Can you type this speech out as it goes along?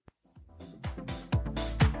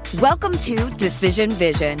Welcome to Decision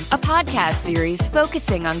Vision, a podcast series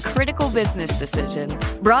focusing on critical business decisions.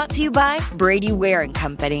 Brought to you by Brady Ware &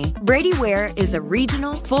 Company. Brady Ware is a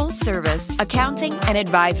regional, full-service accounting and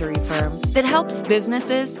advisory firm that helps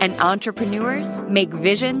businesses and entrepreneurs make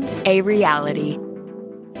visions a reality.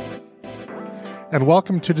 And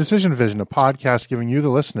welcome to Decision Vision, a podcast giving you, the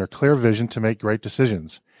listener, clear vision to make great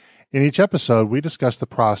decisions. In each episode, we discuss the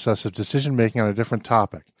process of decision-making on a different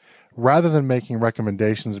topic. Rather than making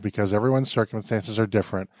recommendations because everyone's circumstances are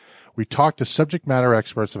different, we talk to subject matter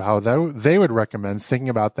experts of how they would recommend thinking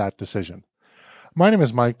about that decision. My name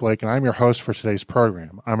is Mike Blake, and I'm your host for today's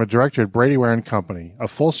program. I'm a director at Brady Ware & Company, a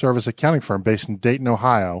full-service accounting firm based in Dayton,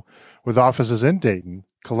 Ohio, with offices in Dayton,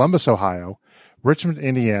 Columbus, Ohio, Richmond,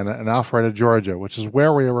 Indiana, and Alpharetta, Georgia, which is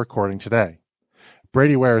where we are recording today.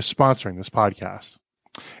 Brady Ware is sponsoring this podcast.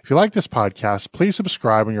 If you like this podcast, please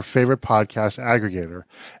subscribe on your favorite podcast aggregator,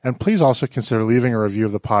 and please also consider leaving a review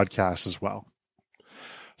of the podcast as well.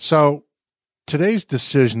 So today's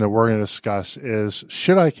decision that we're going to discuss is,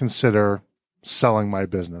 should I consider selling my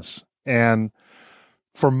business? And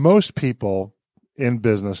for most people in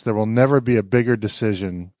business, there will never be a bigger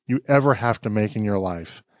decision you ever have to make in your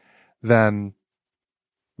life than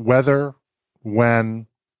whether, when,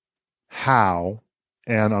 how,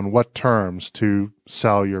 and on what terms to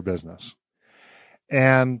sell your business.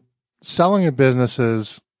 And selling a business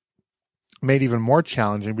is made even more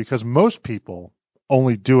challenging because most people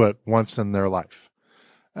only do it once in their life.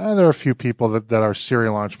 There are a few people that are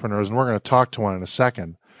serial entrepreneurs, and we're going to talk to one in a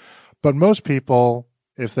second. But most people,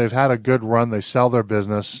 if they've had a good run, they sell their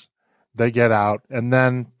business, they get out, and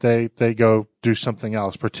then they go do something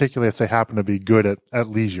else, particularly if they happen to be good at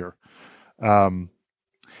leisure. And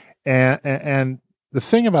the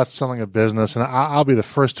thing about selling a business, and I'll be the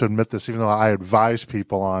first to admit this, even though I advise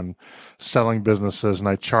people on selling businesses and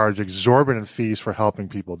I charge exorbitant fees for helping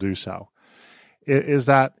people do so, is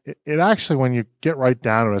that it actually, when you get right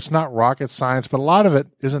down to it, it's not rocket science, but a lot of it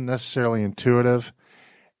isn't necessarily intuitive.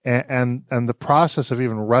 And the process of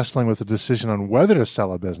even wrestling with the decision on whether to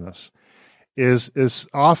sell a business is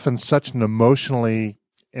often such an emotionally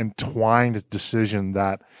entwined decision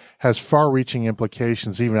that has far-reaching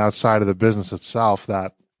implications even outside of the business itself,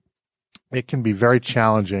 that it can be very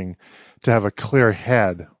challenging to have a clear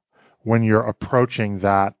head when you're approaching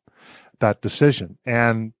that decision.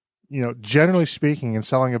 And, generally speaking, in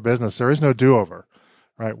selling a business, there is no do-over,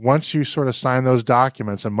 right? Once you sort of sign those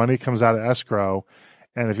documents and money comes out of escrow,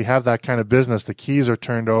 and if you have that kind of business, the keys are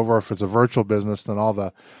turned over. If it's a virtual business, then all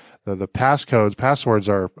the passwords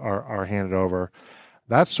are handed over.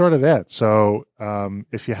 That's sort of it. So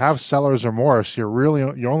if you have sellers or more, so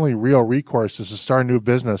your only real recourse is to start a new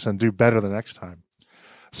business and do better the next time.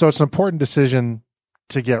 So it's an important decision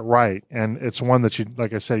to get right, and it's one that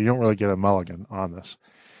like I said, you don't really get a mulligan on this.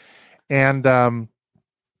 And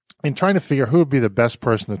in trying to figure who would be the best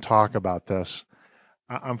person to talk about this,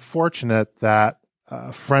 I'm fortunate that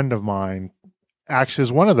a friend of mine actually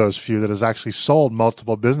is one of those few that has actually sold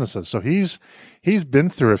multiple businesses. So he's been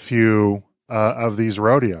through a few of these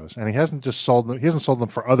rodeos, and he hasn't sold them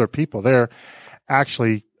for other people. They're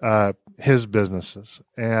actually his businesses.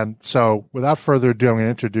 And so without further ado, I'm going to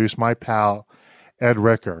introduce my pal, Ed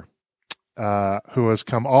Ricker, who has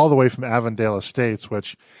come all the way from Avondale Estates,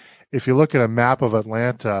 which, if you look at a map of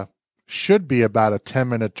Atlanta, should be about a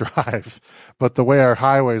 10-minute drive. But the way our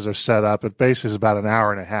highways are set up, it basically is about an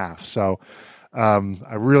hour and a half. So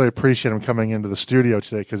I really appreciate him coming into the studio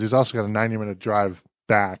today, because he's also got a 90-minute drive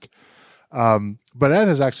back. But Ed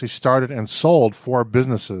has actually started and sold 4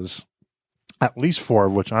 businesses, at least 4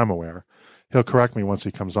 of which I'm aware. He'll correct me once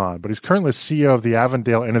he comes on. But he's currently CEO of the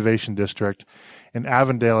Avondale Innovation District in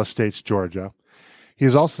Avondale Estates, Georgia. He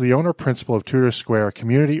is also the owner-principal of Tudor Square, a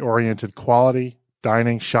community-oriented quality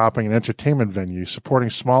dining, shopping, and entertainment venue supporting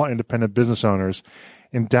small independent business owners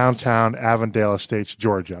in downtown Avondale Estates,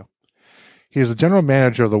 Georgia. He is the general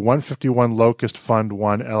manager of the 151 Locust Fund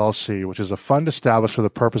 1 LLC, which is a fund established for the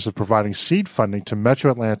purpose of providing seed funding to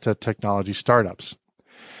Metro Atlanta technology startups.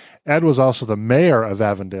 Ed was also the mayor of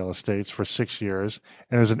Avondale Estates for 6 years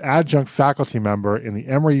and is an adjunct faculty member in the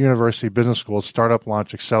Emory University Business School's Startup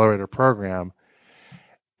Launch Accelerator program.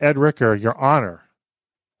 Ed Ricker, Your Honor,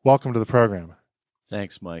 welcome to the program.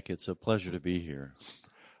 Thanks, Mike. It's a pleasure to be here.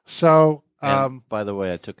 So, by the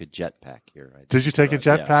way, I took a jetpack here. Did you take a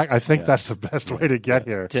jetpack? Yeah. I think that's the best way to get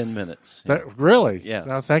here. 10 minutes. Really? Yeah.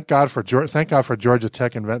 No, thank God for Georgia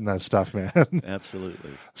Tech inventing that stuff, man.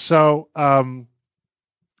 Absolutely. So,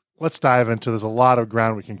 let's dive into. There's a lot of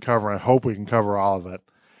ground we can cover. I hope we can cover all of it.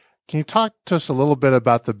 Can you talk to us a little bit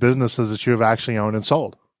about the businesses that you have actually owned and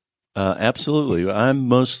sold? Absolutely. I'm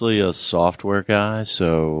mostly a software guy,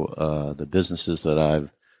 so the businesses that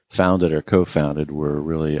I've founded or co-founded were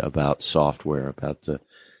really about software, about the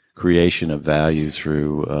creation of value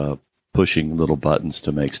through pushing little buttons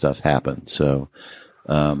to make stuff happen. So,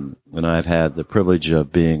 and I've had the privilege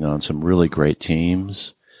of being on some really great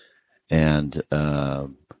teams, and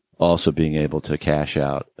also being able to cash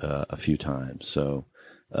out a few times. So,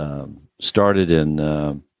 started in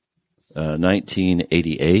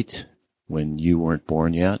 1988 when you weren't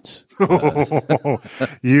born yet.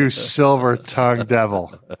 You silver-tongued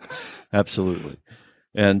devil. Absolutely.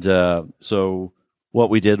 And so what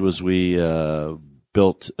we did was we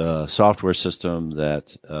built a software system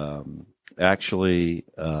that actually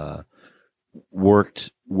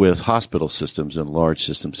worked with hospital systems and large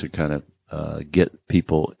systems to kind of get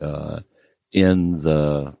people in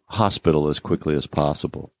the hospital as quickly as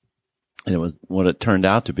possible. And it was what it turned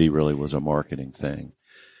out to be really was a marketing thing.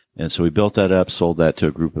 And so we built that up, sold that to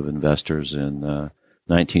a group of investors in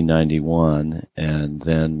 1991. And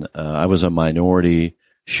then I was a minority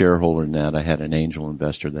shareholder in that. I had an angel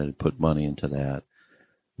investor that had put money into that.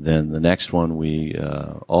 Then the next one we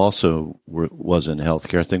also was in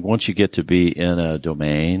healthcare. I think once you get to be in a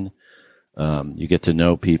domain, you get to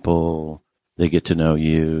know people. They get to know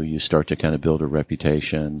you. You start to kind of build a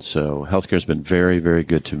reputation. So healthcare has been very, very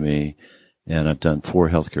good to me. And I've done 4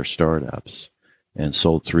 healthcare startups and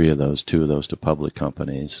sold 3 of those, 2 of those to public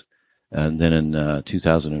companies. And then in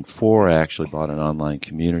 2004, I actually bought an online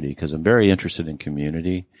community because I'm very interested in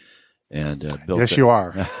community. And built yes, you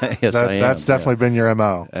are. Yes, I am. That's definitely been your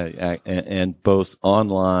MO. And both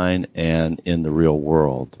online and in the real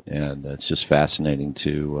world. And it's just fascinating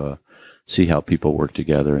to see how people work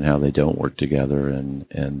together and how they don't work together,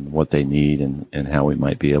 and what they need, and how we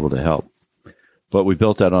might be able to help. But we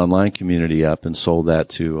built that online community up and sold that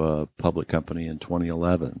to a public company in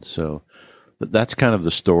 2011. So that's kind of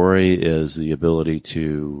the story, is the ability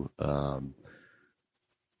to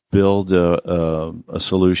build a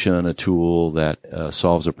solution, a tool that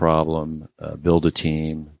solves a problem, build a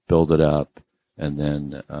team, build it up. And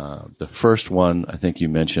then the first one, I think you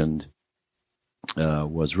mentioned,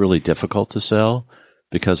 was really difficult to sell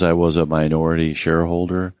because I was a minority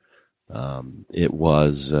shareholder. It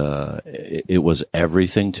was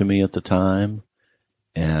everything to me at the time.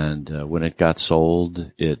 And when it got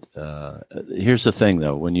sold, here's the thing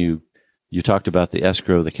though, when you talked about the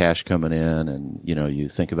escrow, the cash coming in, and you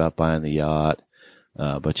think about buying the yacht,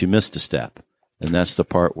 but you missed a step, and that's the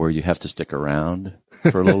part where you have to stick around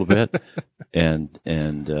for a little bit and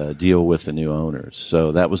deal with the new owners.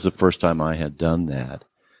 So that was the first time I had done that,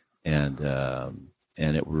 and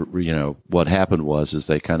it what happened is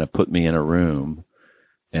they kind of put me in a room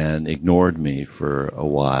and ignored me for a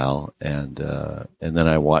while, and then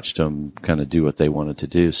I watched them kind of do what they wanted to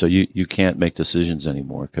do. So you can't make decisions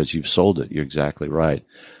anymore because you've sold it. You're exactly right.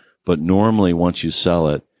 But normally, once you sell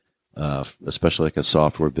it, especially like a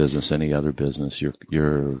software business, any other business,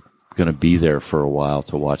 you're going to be there for a while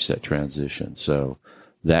to watch that transition. So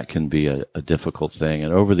that can be a difficult thing.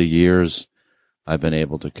 And over the years, I've been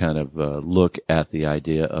able to kind of look at the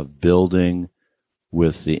idea of building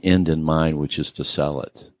with the end in mind, which is to sell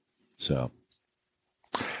it. So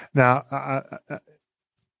now,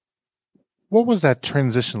 what was that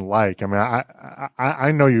transition like? I mean,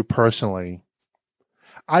 I know you personally.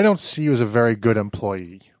 I don't see you as a very good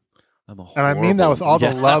employee. And I mean that with all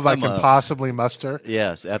the love I can possibly muster.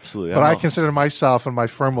 Yes, absolutely. But I consider myself, and my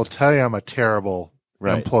firm will tell you, I'm a terrible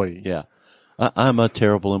employee. Yeah, I'm a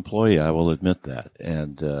terrible employee. I will admit that.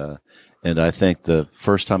 And I think the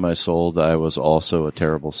first time I sold, I was also a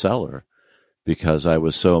terrible seller because I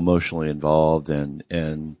was so emotionally involved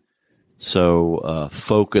and so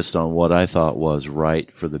focused on what I thought was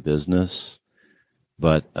right for the business.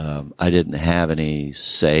 But I didn't have any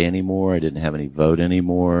say anymore. I didn't have any vote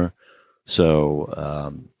anymore.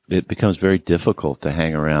 So it becomes very difficult to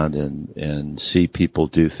hang around and see people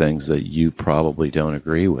do things that you probably don't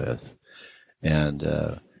agree with.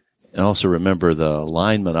 And also remember the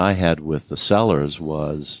alignment I had with the sellers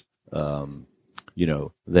was,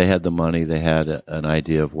 they had the money, they had an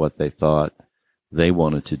idea of what they thought they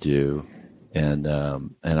wanted to do, and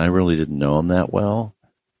I really didn't know them that well.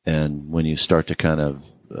 And when you start to kind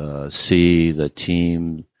of see the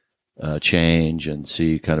team change and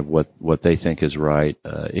see kind of what they think is right,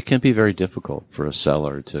 it can be very difficult for a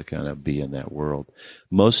seller to kind of be in that world.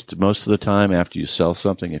 Most of the time after you sell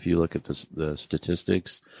something, if you look at the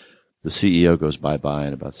statistics, the CEO goes bye-bye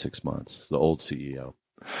in about 6 months, the old CEO.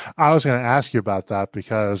 I was going to ask you about that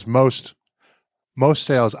because most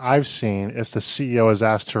sales I've seen, if the CEO is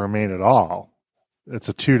asked to remain at all, it's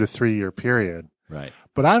a 2 to 3 year period. Right.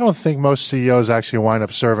 But I don't think most CEOs actually wind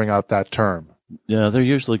up serving out that term. Yeah, they're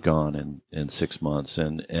usually gone in 6 months.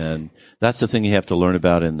 And that's the thing you have to learn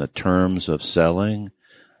about in the terms of selling.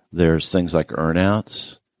 There's things like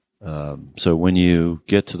earnouts. So when you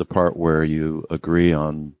get to the part where you agree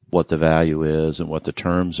on what the value is and what the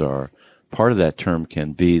terms are, part of that term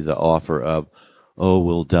can be the offer of, oh,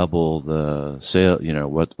 we'll double the sale,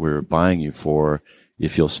 what we're buying you for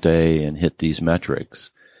if you'll stay and hit these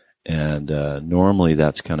metrics. And normally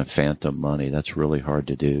that's kind of phantom money. That's really hard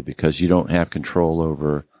to do because you don't have control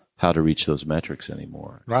over how to reach those metrics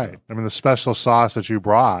anymore. Right. So. I mean, the special sauce that you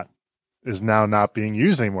brought is now not being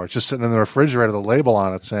used anymore. It's just sitting in the refrigerator, the label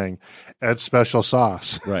on it saying Ed's special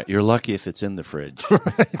sauce. Right. You're lucky if it's in the fridge.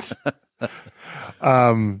 Right.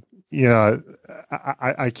 I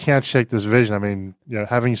can't shake this vision. I mean,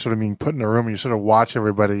 having you sort of being put in a room and you sort of watch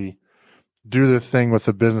everybody do their thing with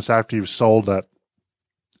the business after you've sold it.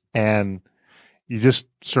 And you just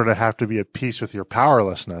sort of have to be at peace with your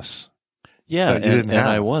powerlessness. Yeah, and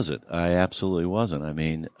I wasn't. I absolutely wasn't. I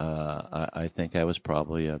mean, I think I was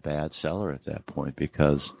probably a bad seller at that point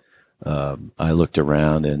because I looked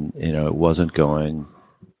around and, it wasn't going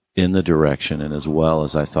in the direction and as well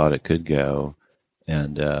as I thought it could go.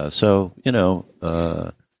 And so,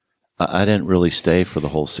 I didn't really stay for the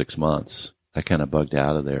whole 6 months. I kind of bugged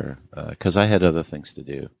out of there because I had other things to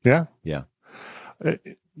do. Yeah. Yeah.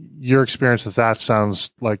 Your experience with that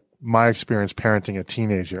sounds like my experience parenting a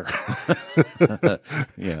teenager.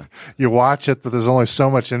 Yeah. You watch it, but there's only so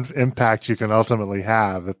much impact you can ultimately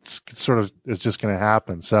have. It's just going to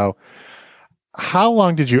happen. So how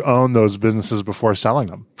long did you own those businesses before selling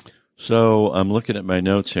them? So I'm looking at my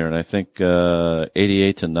notes here, and I think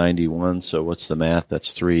 88 to 91. So what's the math?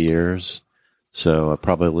 That's 3 years. So I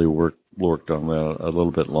probably worked on that a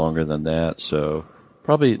little bit longer than that. So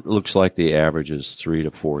probably looks like the average is 3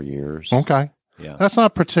 to 4 years. Okay. Yeah. That's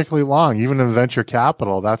not particularly long. Even in venture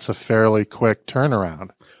capital, that's a fairly quick turnaround.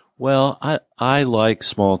 Well, I like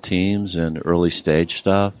small teams and early stage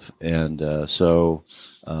stuff. And so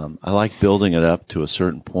I like building it up to a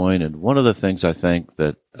certain point. And one of the things I think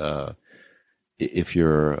that if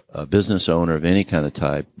you're a business owner of any kind of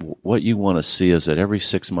type, what you want to see is that every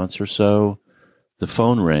 6 months or so, the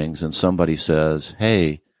phone rings and somebody says,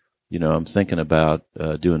 hey, I'm thinking about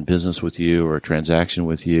doing business with you or a transaction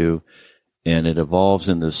with you. And it evolves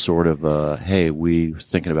in this sort of, hey, we're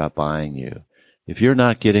thinking about buying you. If you're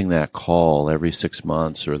not getting that call every 6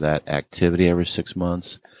 months or that activity every 6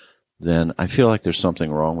 months, then I feel like there's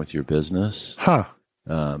something wrong with your business. Huh.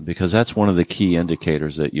 Because that's one of the key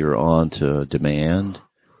indicators that you're on to demand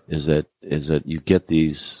is that you get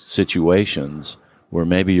these situations where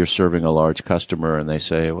maybe you're serving a large customer and they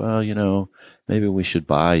say, well, maybe we should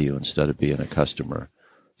buy you instead of being a customer.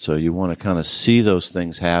 So you want to kind of see those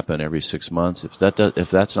things happen every 6 months. If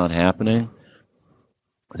that's not happening,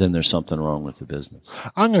 then there's something wrong with the business.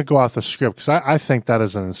 I'm going to go off the script because I think that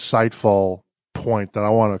is an insightful point that I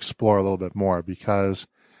want to explore a little bit more because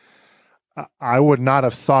I would not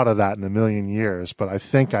have thought of that in a million years, but I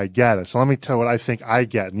think I get it. So let me tell you what I think I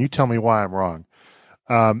get, and you tell me why I'm wrong.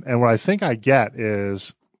 And what I think I get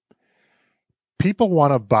is people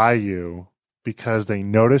want to buy you because they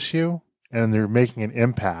notice you and they're making an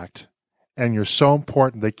impact, and you're so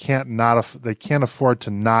important they can't afford to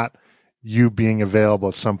not you being available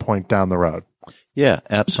at some point down the road. Yeah,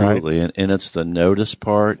 absolutely. Right? And it's the notice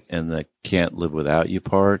part and the can't live without you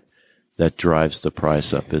part that drives the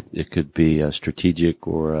price up. It could be a strategic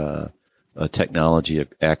or a technology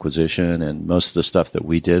acquisition, and most of the stuff that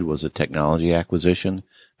we did was a technology acquisition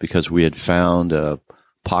because we had found a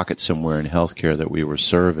pocket somewhere in healthcare that we were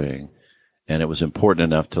serving. And it was important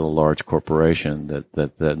enough to the large corporation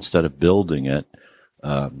that instead of building it,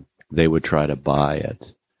 they would try to buy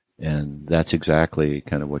it. And that's exactly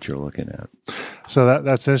kind of what you're looking at. So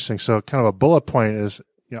that's interesting. So kind of a bullet point is,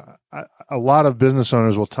 a lot of business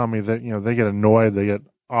owners will tell me that, they get annoyed, they get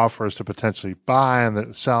offers to potentially buy and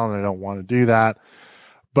they're selling, they don't want to do that.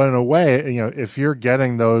 But in a way, if you're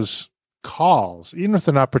getting those calls, even if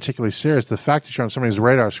they're not particularly serious, the fact that you're on somebody's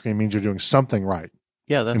radar screen means you're doing something right.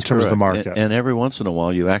 Yeah, that's in terms of the market. And every once in a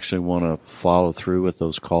while, you actually want to follow through with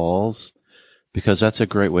those calls because that's a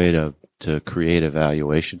great way to create a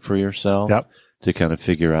valuation for yourself. Yep. To kind of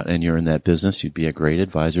figure out, and you're in that business, you'd be a great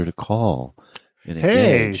advisor to call. And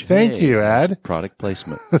engage. Thank you, Ed. Product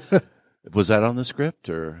placement. Was that on the script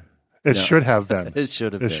or? It should have been. It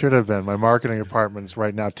should have been. It should have been. My marketing department's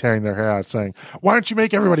right now tearing their hair out saying, why don't you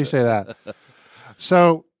make everybody say that?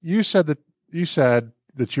 So you said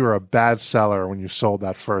that you were a bad seller when you sold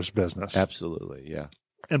that first business. Absolutely. Yeah.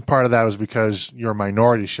 And part of that was because you're a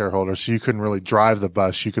minority shareholder, so you couldn't really drive the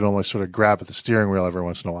bus. You could only sort of grab at the steering wheel every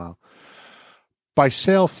once in a while. By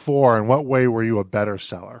sale 4, in what way were you a better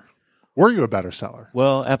seller? Were you a better seller?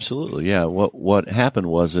 Well, absolutely, yeah. What happened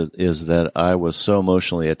is that I was so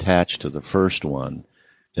emotionally attached to the first one.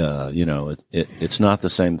 It's not the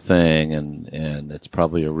same thing, and it's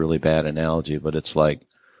probably a really bad analogy, but it's like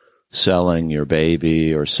selling your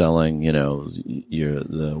baby or selling,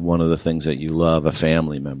 one of the things that you love, a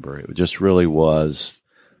family member. It just really was.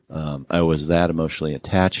 I was that emotionally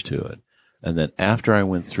attached to it. And then after I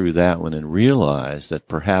went through that one and realized that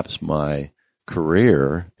perhaps my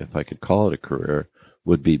career, if I could call it a career,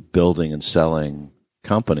 would be building and selling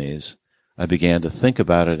companies, I began to think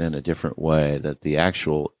about it in a different way, that the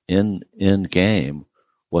actual end game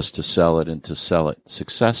was to sell it and to sell it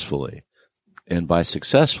successfully. And by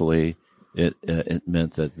successfully, it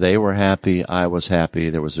meant that they were happy, I was happy,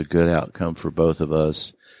 there was a good outcome for both of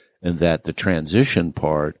us, and that the transition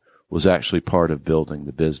part was actually part of building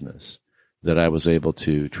the business, that I was able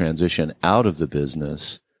to transition out of the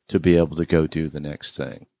business to be able to go do the next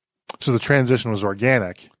thing. So the transition was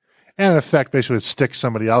organic. And in effect, basically, it sticks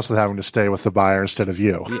somebody else with having to stay with the buyer instead of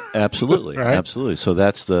you. Yeah, absolutely. Right? Absolutely. So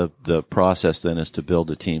that's the process then, is to build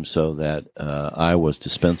a team so that I was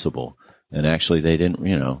dispensable. And actually, they didn't,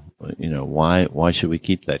 why should we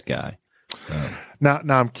keep that guy? Now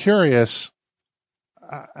I'm curious,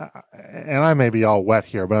 and I may be all wet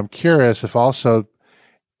here, but I'm curious if also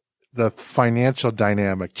the financial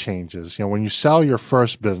dynamic changes. When you sell your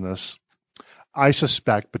first business, I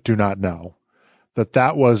suspect, but do not know,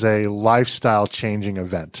 that was a lifestyle changing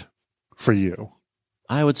event for you.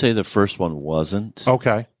 I would say the first one wasn't.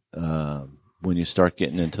 Okay. When you start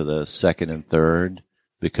getting into the second and third,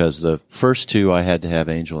 because the first two I had to have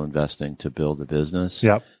angel investing to build the business.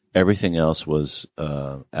 Yep. Everything else was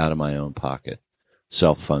out of my own pocket,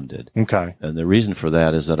 self-funded. Okay. And the reason for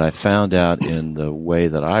that is that I found out in the way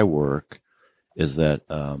that I work is that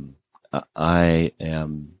I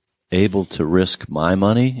am able to risk my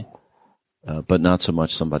money, but not so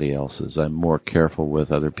much somebody else's. I'm more careful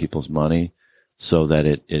with other people's money, so that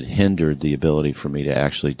it hindered the ability for me to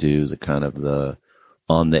actually do the kind of the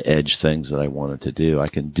on the edge things that I wanted to do. I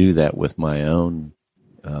can do that with my own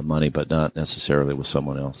money, but not necessarily with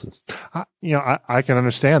someone else's. I can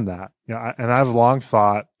understand that. And I've long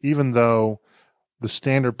thought, even though the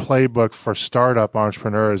standard playbook for startup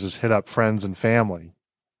entrepreneurs is hit up friends and family,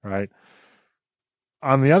 right?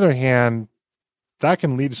 On the other hand, that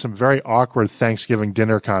can lead to some very awkward Thanksgiving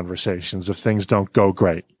dinner conversations if things don't go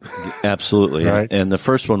great. Absolutely. Right? And the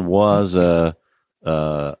first one was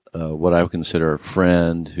what I would consider a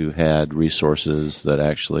friend who had resources that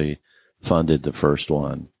actually funded the first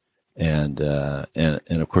one. And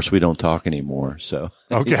of course we don't talk anymore. So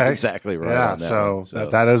okay. Exactly right. Yeah. On that So, one. So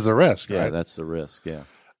that is the risk, yeah, right? that's the risk. Yeah.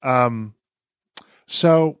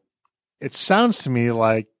 So it sounds to me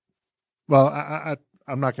like, well,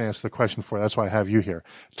 I'm not going to answer the question for you. That's why I have you here.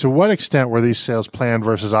 To what extent were these sales planned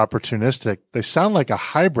versus opportunistic? They sound like a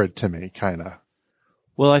hybrid to me, kind of.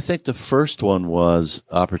 Well, I think the first one was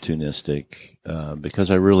opportunistic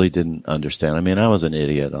because I really didn't understand. I mean, I was an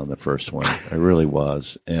idiot on the first one. I really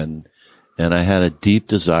was. And I had a deep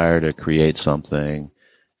desire to create something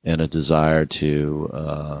and a desire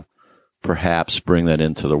to perhaps bring that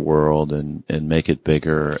into the world and make it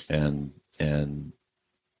bigger. And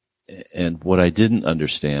what I didn't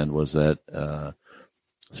understand was that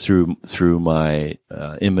through my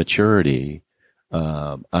immaturity,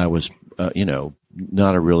 I was,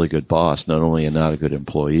 not a really good boss, not only not a good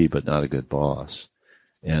employee, but not a good boss.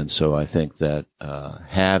 And so I think that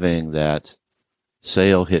having that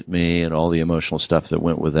sale hit me and all the emotional stuff that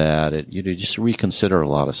went with that, you just reconsider a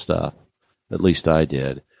lot of stuff. At least I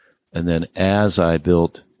did. And then as I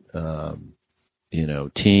built,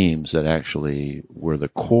 teams that actually were the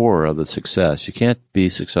core of the success, you can't be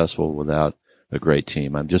successful without a great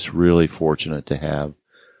team. I'm just really fortunate to have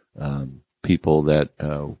people that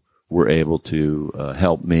were able to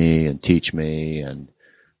help me and teach me and,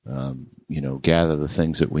 gather the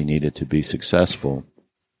things that we needed to be successful,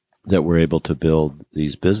 that we're able to build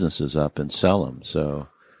these businesses up and sell them. So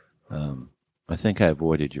I think I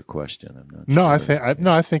avoided your question. I'm not sure.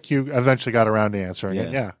 I think you eventually got around to answering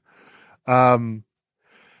it. Yeah.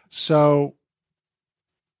 So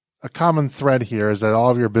a common thread here is that all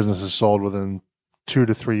of your businesses sold within 2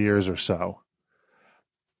 to 3 years or so.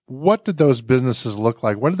 What did those businesses look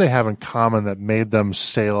like? What did they have in common that made them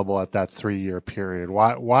saleable at that 3-year period?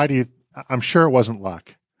 Why do you, I'm sure it wasn't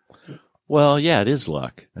luck. Well, yeah, it is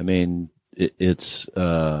luck. I mean, it's,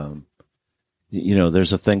 there's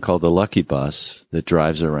a thing called the lucky bus that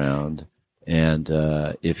drives around And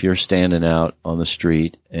if you're standing out on the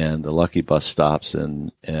street and the Lucky Bus stops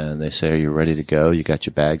and they say, "Are you ready to go? You got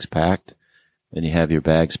your bags packed?" And you have your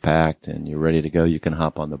bags packed and you're ready to go, you can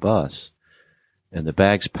hop on the bus. And the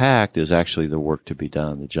bags packed is actually the work to be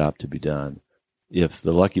done, the job to be done. If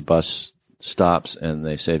the Lucky Bus stops and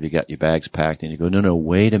they say, "Have you got your bags packed?" and you go, "No,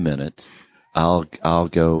 wait a minute. I'll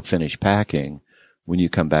go finish packing." When you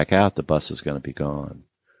come back out, the bus is going to be gone.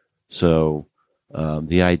 So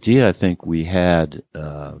the idea I think we had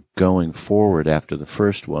going forward after the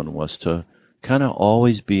first one was to kind of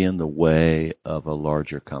always be in the way of a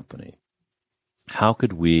larger company. How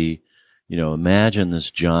could we, imagine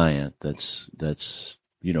this giant that's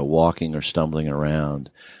walking or stumbling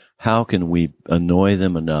around. How can we annoy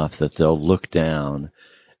them enough that they'll look down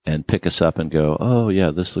and pick us up and go, "Oh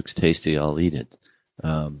yeah, this looks tasty. I'll eat it."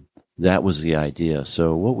 That was the idea.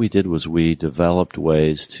 So what we did was we developed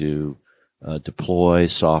ways to deploy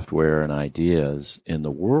software and ideas in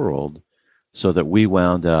the world so that we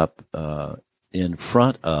wound up in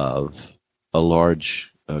front of a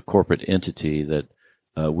large corporate entity that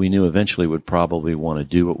we knew eventually would probably want to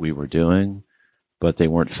do what we were doing, but they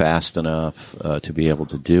weren't fast enough to be able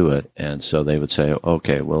to do it. And so they would say,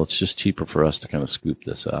 "Okay, well, it's just cheaper for us to kind of scoop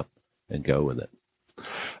this up and go with it."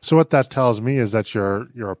 So what that tells me is that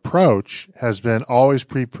your approach has been always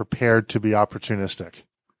prepared to be opportunistic.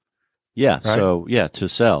 Yeah. Right? So to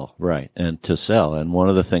sell, right. And to sell. And one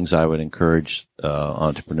of the things I would encourage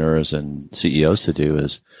entrepreneurs and CEOs to do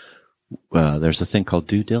is there's a thing called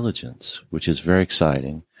due diligence, which is very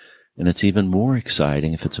exciting. And it's even more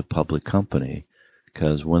exciting if it's a public company,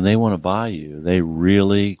 because when they want to buy you, they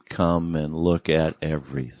really come and look at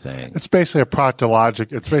everything. It's basically a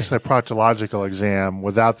proctological exam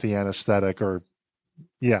without the anesthetic, or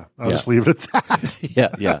I'll just leave it at that.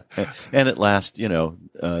 Yeah. And it lasts,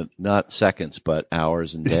 not seconds, but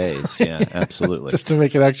hours and days. Yeah, absolutely. Just to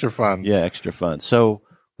make it extra fun. Yeah, extra fun. So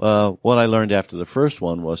what I learned after the first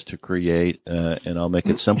one was to create, and I'll make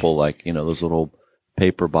it simple, like, those little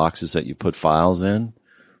paper boxes that you put files in.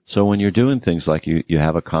 So when you're doing things like you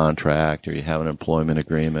have a contract, or you have an employment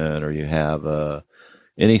agreement, or you have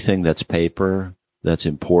anything that's paper that's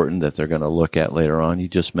important that they're going to look at later on, you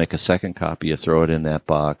just make a second copy, you throw it in that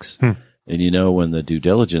box. And when the due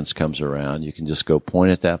diligence comes around, you can just go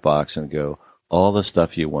point at that box and go, all the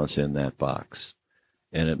stuff you want's in that box.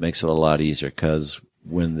 And it makes it a lot easier, because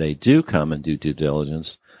when they do come and do due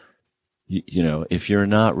diligence, if you're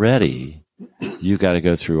not ready, you got to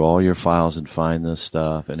go through all your files and find this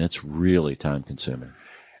stuff, and it's really time consuming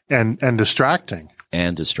and distracting.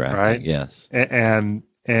 Right? Yes. And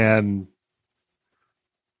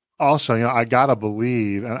also, I gotta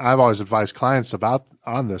believe, and I've always advised clients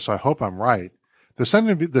on this, so I hope I'm right. There's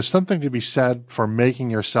something to be said for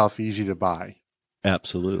making yourself easy to buy.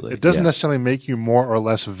 Absolutely. It doesn't necessarily make you more or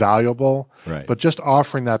less valuable, right, but just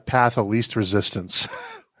offering that path of least resistance.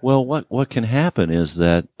 Well, what can happen is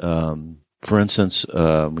that, for instance,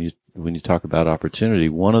 when you talk about opportunity,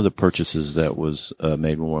 one of the purchases that was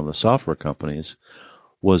made by one of the software companies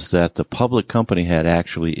was that the public company had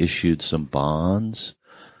actually issued some bonds.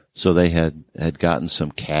 So they had gotten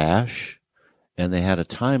some cash, and they had a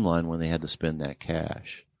timeline when they had to spend that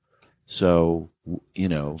cash. So,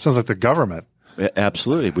 Sounds like the government.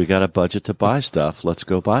 Absolutely. We got a budget to buy stuff. Let's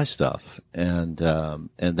go buy stuff. And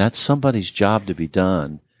that's somebody's job to be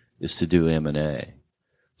done, is to do M&A.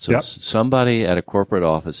 So somebody at a corporate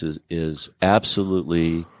office is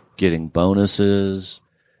absolutely getting bonuses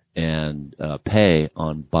and pay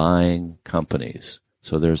on buying companies.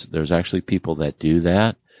 So there's actually people that do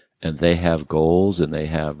that, and they have goals and they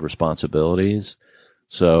have responsibilities.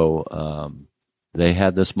 So they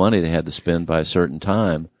had this money they had to spend by a certain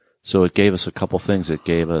time. So it gave us a couple things. It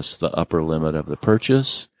gave us the upper limit of the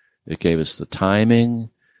purchase. It gave us the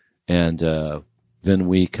timing, and then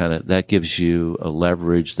that gives you a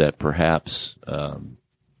leverage that perhaps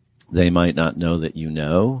they might not know that you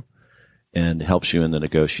know, and helps you in the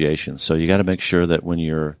negotiations. So you got to make sure that when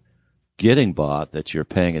you're getting bought, that you're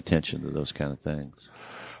paying attention to those kind of things.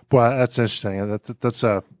 Well, that's interesting. That's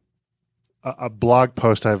a blog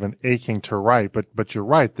post I've been aching to write, but you're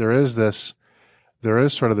right. There is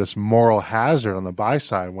sort of this moral hazard on the buy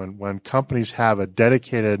side when companies have a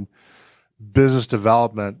dedicated business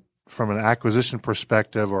development from an acquisition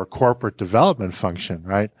perspective or a corporate development function,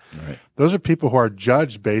 right? Right. Those are people who are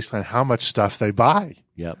judged based on how much stuff they buy.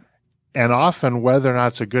 Yep. And often, whether or not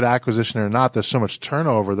it's a good acquisition or not, there's so much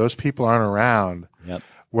turnover. Those people aren't around, yep,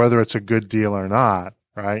 whether it's a good deal or not,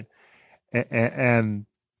 right? And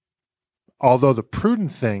although the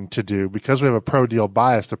prudent thing to do, because we have a pro-deal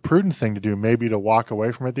bias, the prudent thing to do may be to walk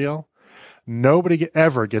away from a deal. Nobody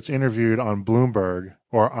ever gets interviewed on Bloomberg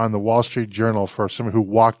or on the Wall Street Journal for someone who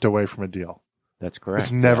walked away from a deal. That's correct.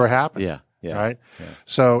 It's never happened. Yeah. Yeah. Right. Yeah.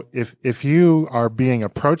 So if you are being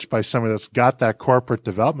approached by somebody that's got that corporate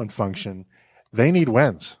development function, they need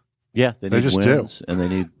wins. Yeah, they need just wins, and they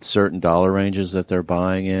need certain dollar ranges that they're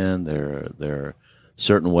buying in. There are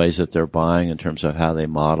certain ways that they're buying in terms of how they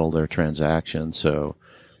model their transactions. So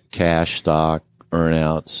cash, stock,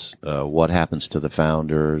 earnouts, what happens to the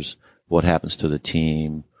founders, what happens to the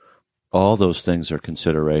team, all those things are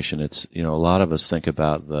consideration. It's, a lot of us think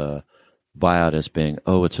about the buyout as being,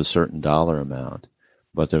 it's a certain dollar amount,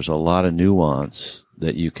 but there's a lot of nuance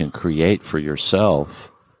that you can create for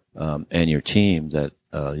yourself and your team that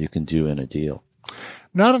you can do in a deal.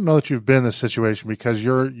 Now, I don't know that you've been in this situation because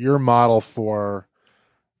your model for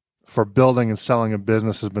building and selling a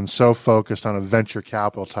business has been so focused on a venture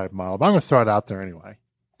capital type model, but I'm going to throw it out there anyway.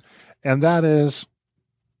 And that is,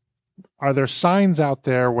 are there signs out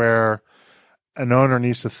there where an owner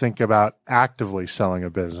needs to think about actively selling a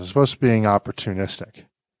business, as opposed to being opportunistic,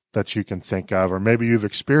 that you can think of, or maybe you've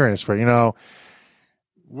experienced where,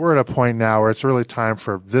 we're at a point now where it's really time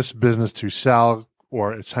for this business to sell,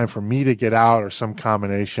 or it's time for me to get out, or some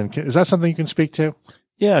combination. Is that something you can speak to?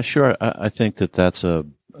 Yeah, sure. I think that's an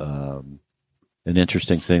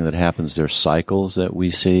interesting thing that happens. There's cycles that we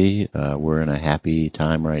see. We're in a happy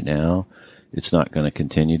time right now. It's not going to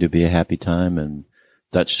continue to be a happy time, and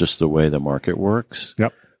that's just the way the market works.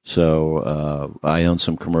 Yep. So I own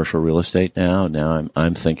some commercial real estate now. Now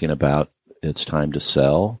I'm thinking about it's time to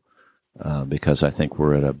sell because I think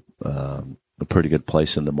we're at a pretty good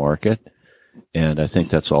place in the market. And I think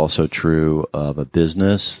that's also true of a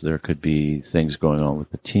business. There could be things going on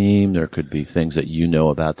with the team. There could be things that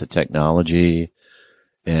about the technology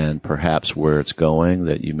and perhaps where it's going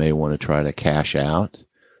that you may want to try to cash out.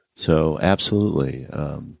 So absolutely.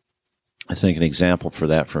 I think an example for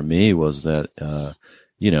that for me was that,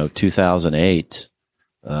 2008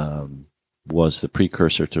 was the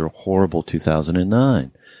precursor to a horrible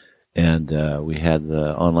 2009. And we had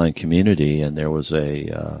the online community, and there was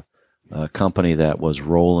a company that was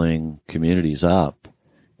rolling communities up,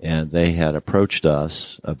 and they had approached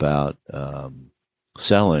us about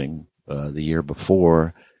selling the year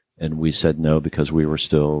before, and we said no because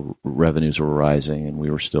revenues were rising, and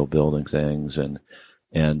we were still building things, and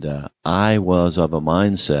I was of a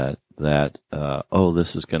mindset that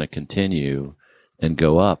this is going to continue and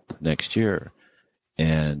go up next year,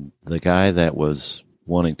 and the guy that was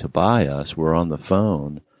wanting to buy us, we're on the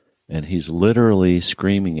phone. And he's literally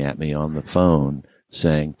screaming at me on the phone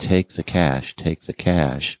saying, take the cash,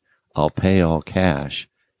 I'll pay all cash.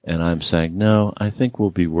 And I'm saying, no, I think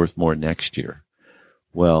we'll be worth more next year.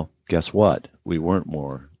 Well, guess what? We weren't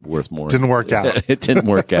worth more. Didn't work out. It didn't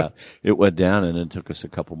work out. It went down, and it took us a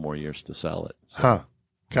couple more years to sell it. So,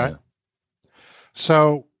 Okay. Yeah.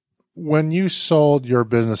 So when you sold your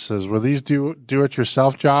businesses, were these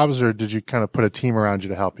do-it-yourself jobs, or did you kind of put a team around you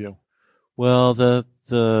to help you? Well, the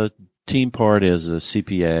team part is a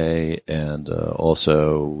CPA, and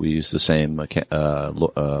also we use the same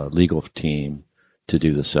legal team to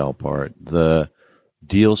do the sell part. The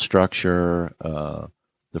deal structure,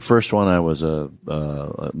 the first one I was a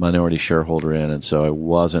minority shareholder in, and so I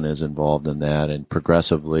wasn't as involved in that, and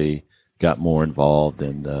progressively got more involved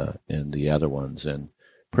in the other ones, and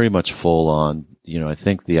pretty much full on. I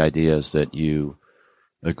think the idea is that you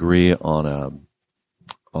agree on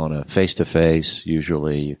a face-to-face.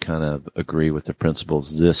 Usually you kind of agree with the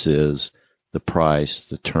principles. This is the price,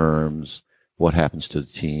 the terms, what happens to the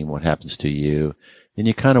team, what happens to you. And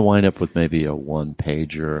you kind of wind up with maybe a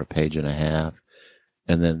one-pager, a page and a half.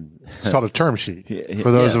 And then it's called a term sheet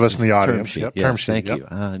for those of us in the audience. Term sheet. Thank you.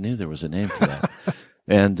 I knew there was a name for that.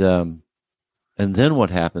 And then what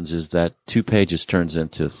happens is that 2 pages turns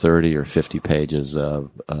into 30 or 50 pages of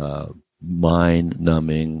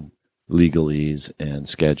mind-numbing legalese and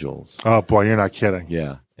schedules. Oh boy, you're not kidding.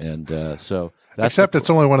 Yeah. And so that's it's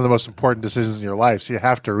only one of the most important decisions in your life, so you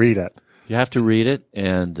have to read it. You have to read it,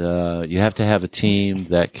 and you have to have a team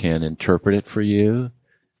that can interpret it for you,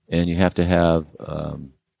 and you have to have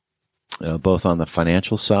both on the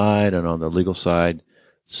financial side and on the legal side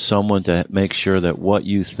someone to make sure that what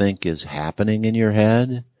you think is happening in your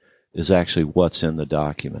head is actually what's in the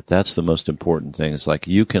document. That's the most important thing. It's like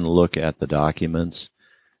you can look at the documents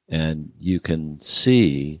and you can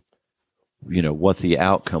see, what the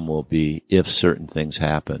outcome will be if certain things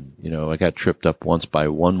happen. I got tripped up once by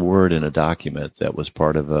one word in a document that was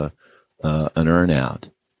part of an earnout.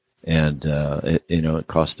 And, it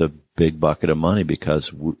cost a big bucket of money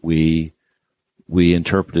because we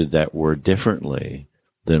interpreted that word differently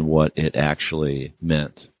than what it actually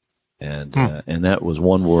meant. And that was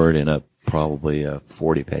one word in probably a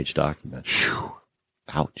 40-page document. Whew.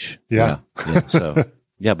 Ouch. Yeah. So,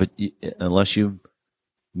 but unless you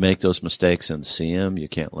make those mistakes and see them, you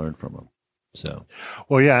can't learn from them. So,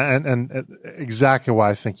 well, yeah. And exactly why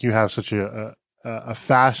I think you have such a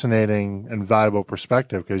fascinating and valuable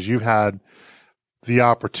perspective, because you've had the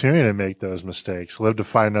opportunity to make those mistakes, live to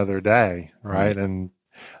fight another day. Right. And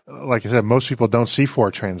like I said, most people don't see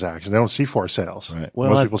 4 transactions. They don't see 4 sales. Right.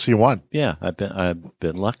 Well, most people see 1. Yeah. I've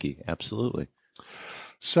been lucky. Absolutely.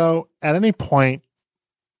 So at any point,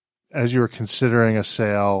 as you were considering a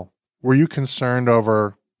sale, were you concerned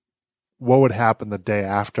over what would happen the day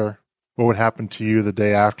after? What would happen to you the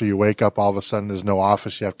day after you wake up, all of a sudden there's no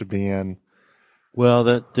office you have to be in?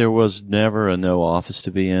 Well, there was never a no office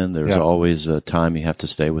to be in. There's always a time you have to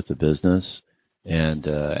stay with the business. And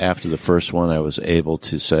after the first one, I was able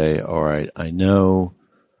to say, all right, I know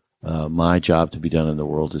my job to be done in the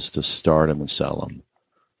world is to start them and sell them.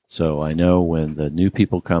 So I know when the new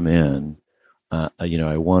people come in,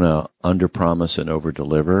 I want to underpromise and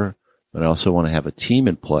overdeliver, but I also want to have a team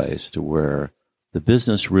in place to where the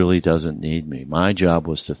business really doesn't need me. My job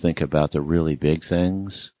was to think about the really big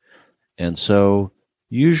things. And so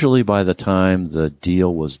usually by the time the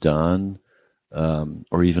deal was done,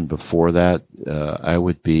 or even before that, I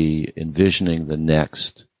would be envisioning the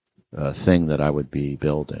next thing that I would be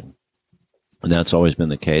building. And that's always been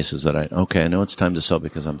the case, is that I know it's time to sell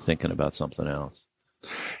because I'm thinking about something else.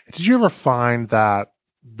 Did you ever find that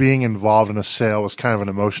being involved in a sale was kind of an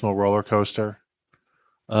emotional roller coaster?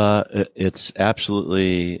 It's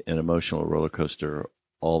absolutely an emotional roller coaster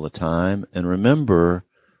all the time. And remember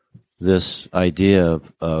this idea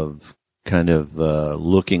of kind of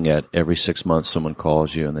looking at every 6 months someone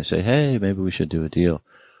calls you and they say, hey, maybe we should do a deal.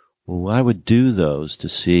 Well, I would do those to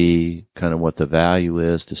see kind of what the value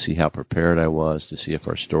is, to see how prepared I was, to see if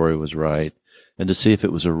our story was right, and to see if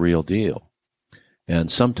it was a real deal. And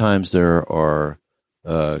sometimes there are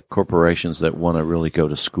corporations that want to really go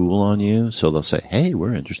to school on you. So they'll say, hey,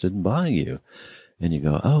 we're interested in buying you. And you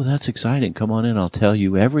go, oh, that's exciting. Come on in. I'll tell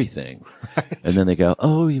you everything. Right. And then they go,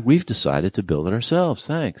 oh, we've decided to build it ourselves.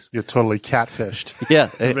 Thanks. You're totally catfished.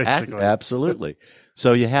 Yeah, absolutely.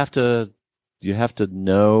 So you have to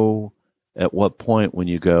know at what point when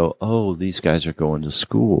you go, oh, these guys are going to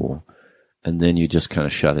school, and then you just kind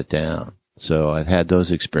of shut it down. So I've had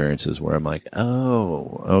those experiences where I'm like,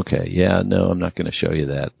 oh, okay, yeah, no, I'm not going to show you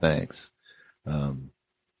that. Thanks. And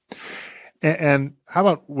how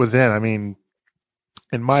about within? I mean,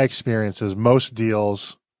 in my experiences, most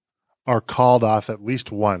deals are called off at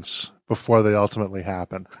least once before they ultimately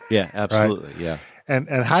happen. Yeah, absolutely. Right? Yeah.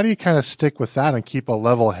 And how do you kind of stick with that and keep a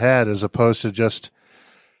level head as opposed to just,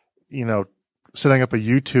 setting up a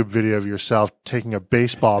YouTube video of yourself taking a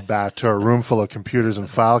baseball bat to a room full of computers and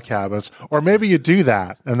file cabinets? Or maybe you do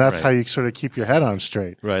that, and that's how you sort of keep your head on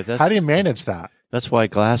straight. Right. How do you manage that? That's why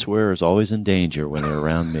glassware is always in danger when they're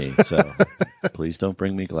around me. So please don't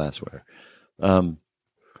bring me glassware.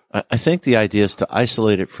 I think the idea is to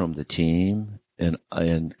isolate it from the team and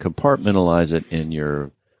compartmentalize it in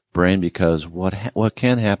your brain, because what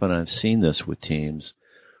can happen, I've seen this with teams,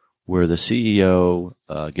 where the CEO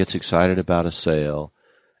gets excited about a sale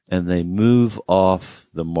and they move off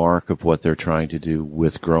the mark of what they're trying to do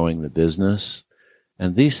with growing the business.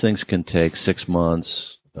 And these things can take 6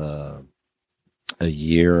 months, a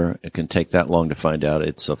year. It can take that long to find out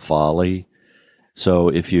it's a folly. So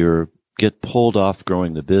if you get pulled off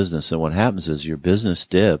growing the business, then what happens is your business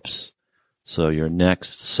dips. So your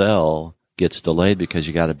next sell gets delayed because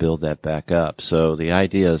you got to build that back up. So the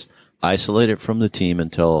idea is isolate it from the team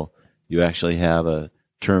until you actually have a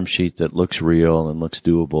term sheet that looks real and looks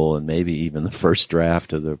doable, and maybe even the first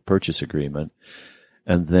draft of the purchase agreement.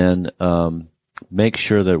 And then make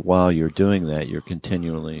sure that while you're doing that, you're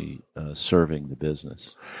continually serving the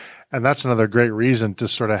business. And that's another great reason to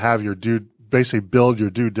sort of have basically build your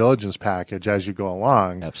due diligence package as you go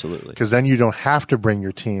along. Absolutely. Because then you don't have to bring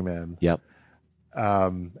your team in. Yep.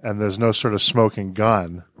 And there's no sort of smoking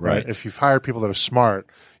gun. Right. If you've hired people that are smart,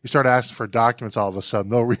 you start asking for documents, all of a sudden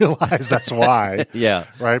they'll realize that's why. Yeah.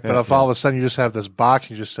 Right. But if all of a sudden you just have this box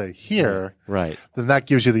and you just say here, right, then that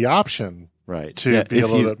gives you the option. Right. To be a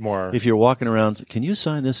little bit more. If you're walking around, can you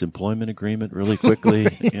sign this employment agreement really quickly?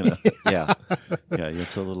 Yeah,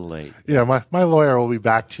 it's a little late. Yeah. My lawyer will be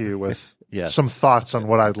back to you with yes. some thoughts on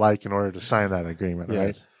what I'd like in order to sign that agreement.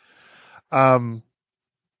 Yes. Right.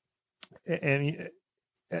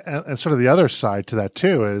 And sort of the other side to that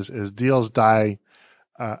too is deals die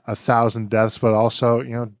 1,000 deaths, but also,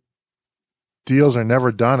 deals are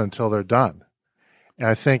never done until they're done. And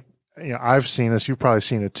I think, I've seen this, you've probably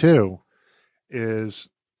seen it too, is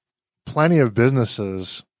plenty of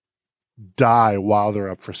businesses die while they're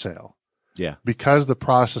up for sale. Yeah. Because the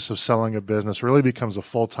process of selling a business really becomes a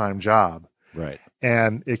full-time job. Right.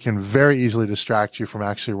 And it can very easily distract you from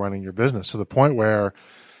actually running your business to the point where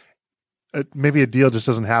maybe a deal just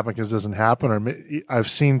doesn't happen because it doesn't happen. Or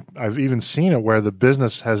I've even seen it where the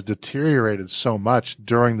business has deteriorated so much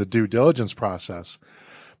during the due diligence process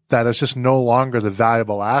that it's just no longer the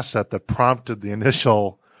valuable asset that prompted the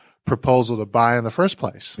initial proposal to buy in the first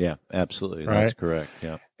place. Yeah, absolutely. Right? That's correct.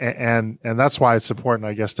 Yeah. And that's why it's important,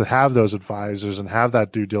 I guess, to have those advisors and have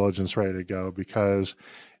that due diligence ready to go, because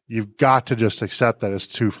you've got to just accept that it's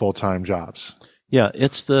 2 full-time jobs. Yeah,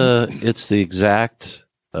 it's the exact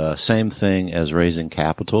same thing as raising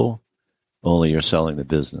capital, only you're selling the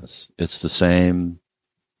business. It's the same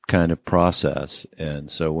kind of process. And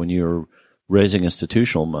so when you're raising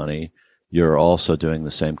institutional money, you're also doing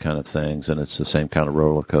the same kind of things, and it's the same kind of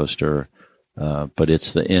roller coaster, but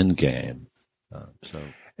it's the end game.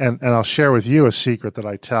 And I'll share with you a secret that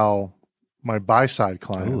I tell my buy-side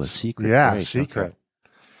clients. Oh, a secret. Yeah, Great. a secret. Okay.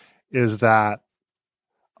 Is that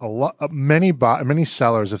many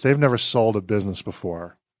sellers, if they've never sold a business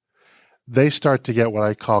before, they start to get what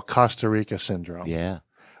I call Costa Rica syndrome. Yeah.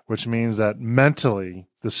 Which means that mentally,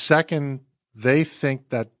 the second they think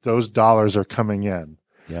that those dollars are coming in,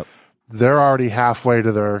 Yep. they're already halfway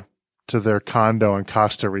to their condo in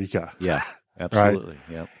Costa Rica. Yeah, absolutely.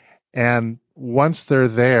 Right? Yep. And once they're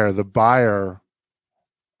there, the buyer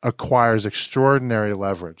acquires extraordinary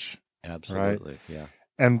leverage. Absolutely. Right? Yeah.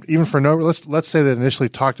 And even for let's say they initially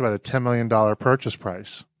talked about a $10 million purchase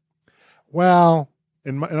price. Well,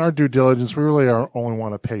 in our due diligence, we really only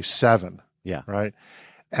want to pay 7. Yeah. Right.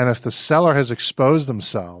 And if the seller has exposed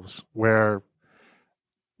themselves where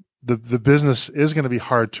the business is going to be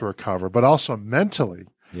hard to recover, but also mentally,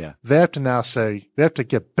 Yeah. they have to now say they have to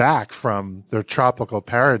get back from their tropical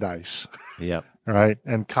paradise, Yep. right?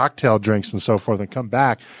 And cocktail drinks and so forth and come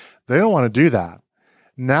back. They don't want to do that.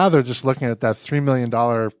 Now they're just looking at that $3 million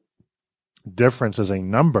difference as a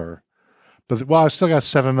number. But, well, I've still got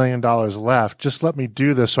 $7 million left. Just let me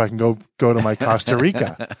do this so I can go to my Costa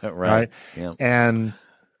Rica. Right. Yeah. And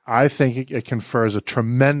I think it confers a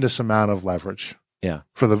tremendous amount of leverage. Yeah.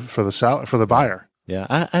 For the buyer. Yeah.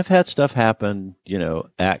 I've had stuff happen,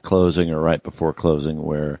 at closing or right before closing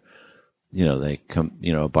where, they come,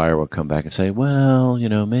 a buyer will come back and say, well,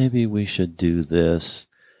 maybe we should do this.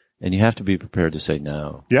 And you have to be prepared to say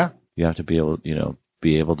no. Yeah. You have to be able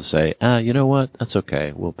to say, you know what? That's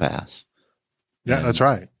okay. We'll pass. Yeah, And, that's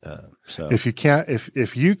right. So If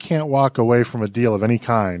you can't walk away from a deal of any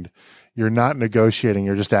kind, you're not negotiating.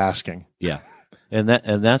 You're just asking. yeah. And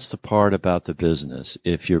that's the part about the business.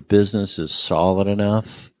 If your business is solid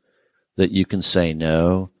enough that you can say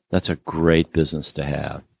no, that's a great business to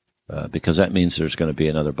have, because that means there's going to be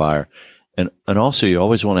another buyer. And also you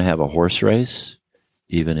always want to have a horse race,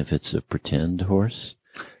 even if it's a pretend horse,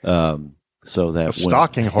 so that A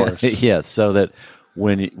stalking horse. Yes, so that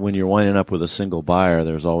when you're winding up with a single buyer,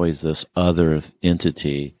 there's always this other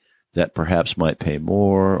entity that perhaps might pay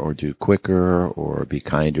more or do quicker or be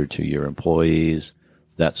kinder to your employees,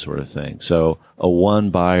 that sort of thing. So a one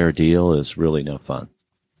buyer deal is really no fun.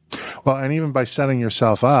 Well, and even by setting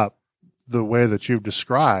yourself up the way that you've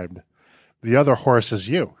described, the other horse is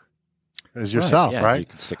yourself, Yeah, right? you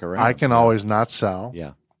can stick around. I can always not sell.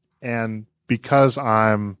 Yeah. And because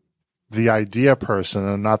I'm the idea person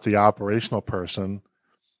and not the operational person,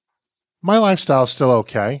 my lifestyle is still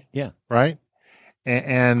okay. Yeah. Right.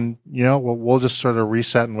 And we'll just sort of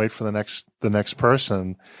reset and wait for the next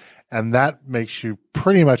person. And that makes you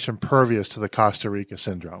pretty much impervious to the Costa Rica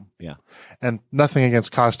syndrome. Yeah. And nothing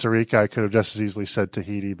against Costa Rica. I could have just as easily said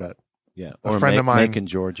Tahiti, but Yeah. a friend of mine, Macon,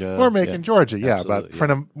 Georgia. or Macon, Georgia. Yeah. Absolutely,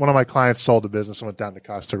 But one of my clients sold a business and went down to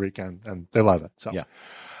Costa Rica and they love it. So, Yeah.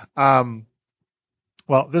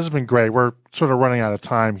 Well, this has been great. We're sort of running out of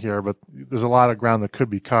time here, but there's a lot of ground that could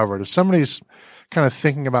be covered. If somebody's kind of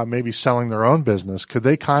thinking about maybe selling their own business, could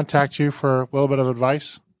they contact you for a little bit of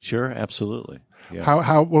advice? Sure. Absolutely. Yeah.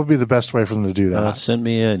 How what would be the best way for them to do that? Send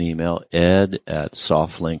me an email,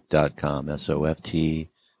 ed@softlink.com,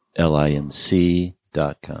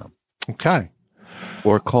 SOFTLINC.com. Okay.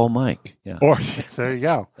 Or call Mike. Yeah. Or there you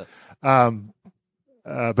go.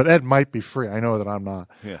 But Ed might be free. I know that I'm not.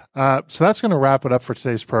 Yeah. So that's going to wrap it up for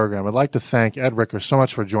today's program. I'd like to thank Ed Ricker so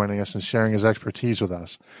much for joining us and sharing his expertise with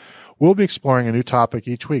us. We'll be exploring a new topic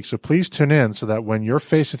each week, so please tune in so that when you're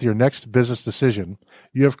faced with your next business decision,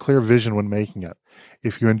 you have clear vision when making it.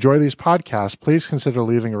 If you enjoy these podcasts, please consider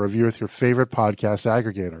leaving a review with your favorite podcast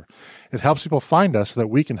aggregator. It helps people find us so that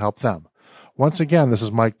we can help them. Once again, this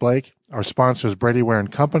is Mike Blake. Our sponsor is Brady Ware &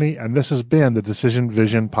 Company, and this has been the Decision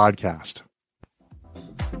Vision Podcast.